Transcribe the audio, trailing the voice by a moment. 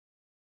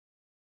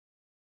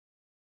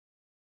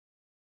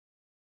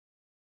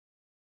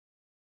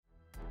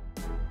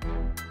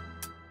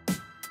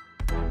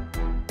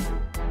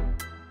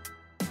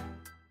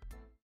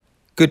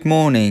Good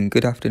morning,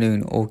 good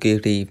afternoon, or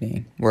good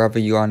evening. Wherever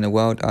you are in the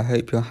world, I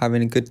hope you're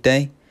having a good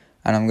day.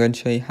 And I'm going to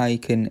show you how you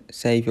can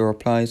save your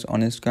replies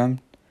on Instagram,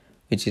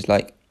 which is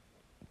like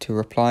to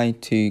reply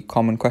to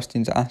common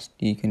questions asked.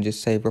 You can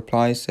just save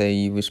replies so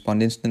you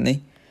respond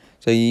instantly.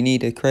 So you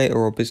need a creator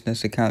or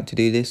business account to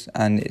do this,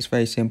 and it's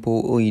very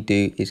simple. All you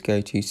do is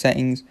go to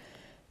settings,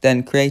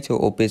 then creator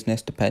or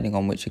business, depending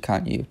on which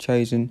account you've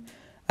chosen,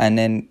 and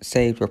then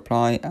saved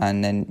reply,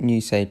 and then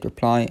new saved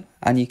reply,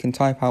 and you can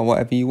type out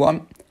whatever you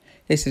want.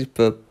 This is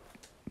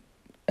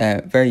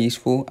very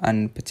useful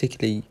and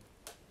particularly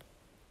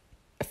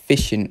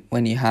efficient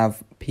when you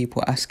have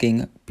people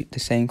asking the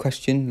same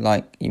question.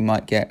 Like you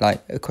might get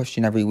like a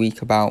question every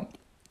week about,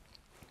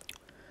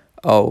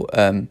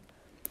 I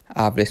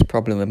have this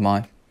problem with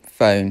my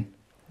phone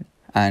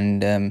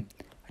and I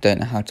don't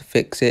know how to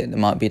fix it. There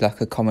might be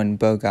like a common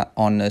bug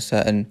on a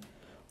certain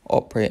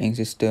operating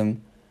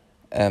system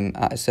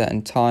at a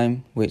certain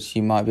time, which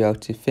you might be able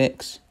to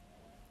fix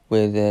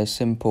with a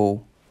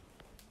simple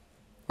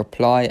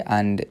reply,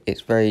 and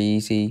it's very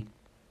easy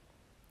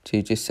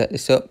to just set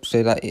this up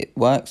so that it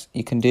works.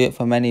 You can do it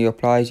for many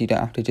replies. You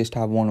don't have to just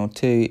have one or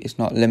two. It's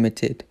not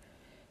limited.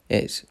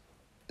 It's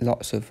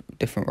lots of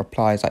different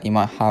replies. Like you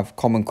might have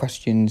common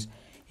questions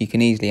you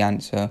can easily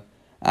answer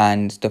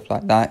and stuff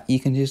like that.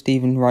 You can just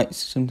even write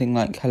something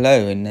like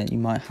hello, and then you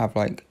might have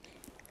like,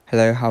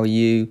 hello, how are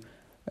you?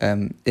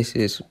 This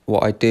is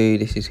what I do.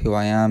 This is who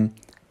I am.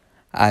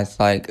 As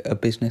like a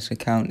business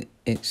account,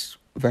 it's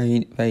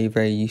very, very,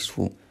 very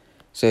useful.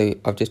 So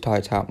I've just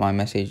typed out my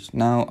message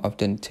now. I've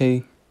done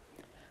 2.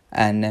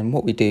 And then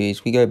what we do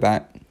is we go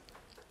back,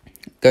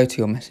 go to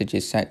your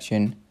messages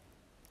section.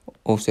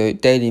 Also,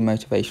 daily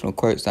motivational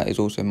quotes, that is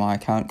also my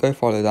account. Go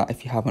follow that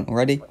if you haven't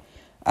already.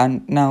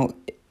 And now,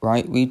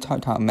 right, we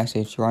typed out a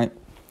message, right?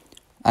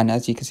 And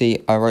as you can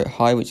see, I wrote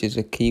hi, which is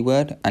a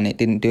keyword, and it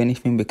didn't do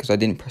anything because I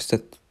didn't press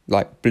the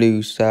like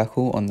blue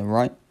circle on the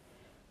right,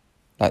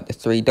 like the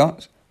 3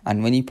 dots.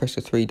 And when you press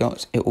the 3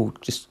 dots, it will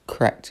just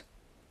correct,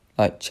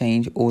 like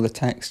change all the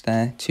text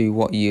there to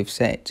what you've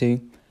set it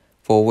to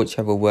for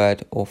whichever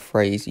word or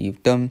phrase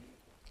you've done,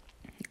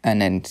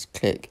 and then just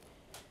click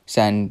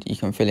send. You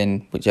can fill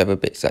in whichever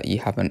bits that you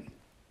haven't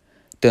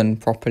done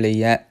properly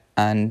yet,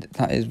 and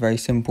that is very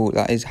simple.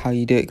 That is how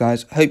you do it,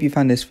 guys. Hope you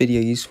found this video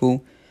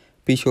useful.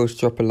 Be sure to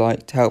drop a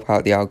like to help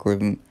out the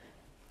algorithm.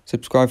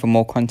 Subscribe for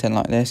more content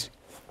like this.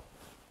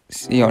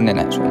 See you on the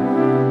next one.